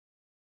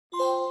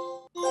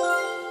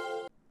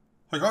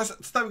Hi guys,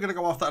 today we're going to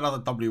go after another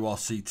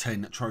WRC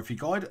 10 trophy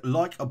guide,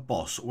 Like a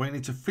Boss, where you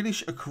need to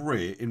finish a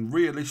career in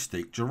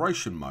realistic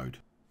duration mode.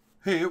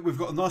 Here we've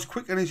got a nice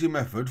quick and easy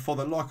method for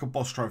the Like a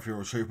Boss trophy or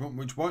achievement,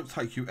 which won't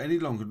take you any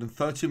longer than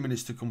 30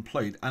 minutes to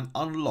complete and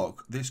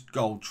unlock this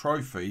gold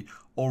trophy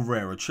or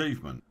rare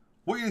achievement.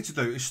 What you need to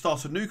do is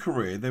start a new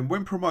career, then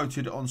when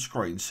promoted on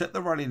screen, set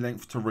the rally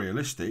length to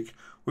realistic.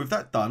 With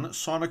that done,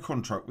 sign a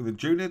contract with a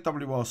junior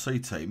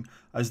WRC team,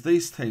 as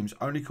these teams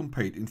only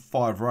compete in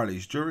 5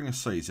 rallies during a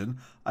season,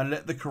 and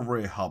let the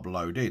career hub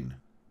load in.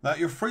 Now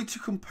you're free to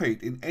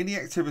compete in any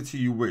activity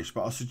you wish,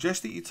 but I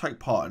suggest that you take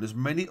part in as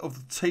many of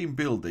the team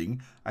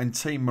building and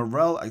team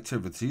morale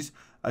activities,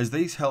 as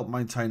these help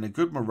maintain a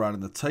good morale in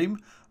the team,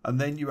 and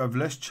then you have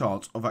less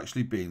chance of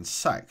actually being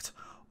sacked.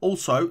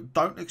 Also,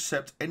 don't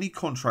accept any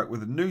contract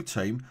with a new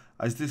team,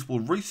 as this will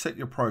reset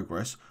your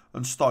progress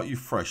and start you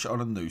fresh on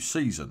a new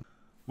season.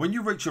 When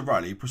you reach a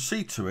rally,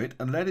 proceed to it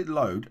and let it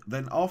load.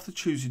 Then after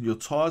choosing your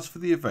tyres for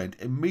the event,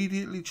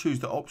 immediately choose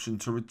the option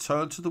to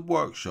return to the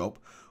workshop,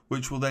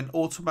 which will then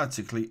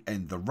automatically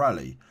end the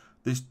rally.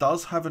 This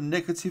does have a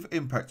negative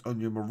impact on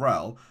your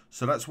morale,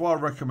 so that's why I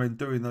recommend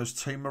doing those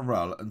team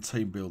morale and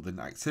team building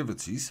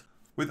activities.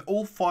 With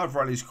all 5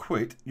 rallies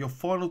quit, your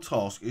final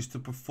task is to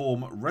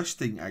perform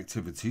resting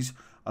activities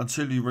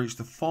until you reach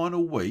the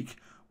final week,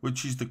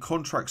 which is the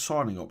contract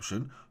signing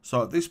option.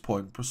 So at this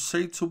point,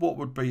 proceed to what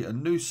would be a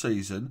new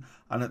season,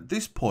 and at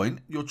this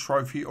point, your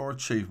trophy or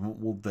achievement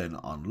will then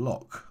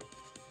unlock.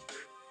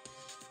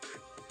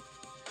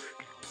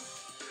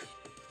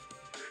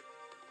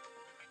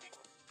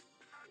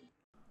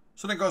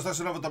 So then guys, that's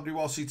another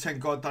WRC 10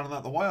 guide done and out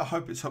of the way. I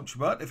hope it's helped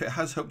you out. If it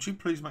has helped you,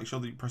 please make sure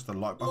that you press the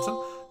like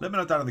button. Let me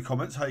know down in the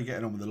comments how you're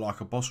getting on with the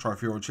Like a Boss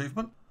trophy or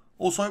achievement.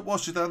 Also,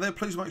 whilst you're down there,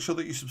 please make sure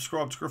that you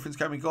subscribe to Griffin's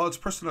Gaming Guides.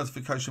 Press the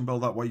notification bell,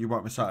 that way you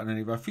won't miss out on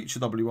any of our future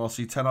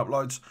WRC 10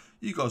 uploads.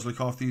 You guys look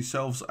after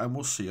yourselves, and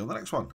we'll see you on the next one.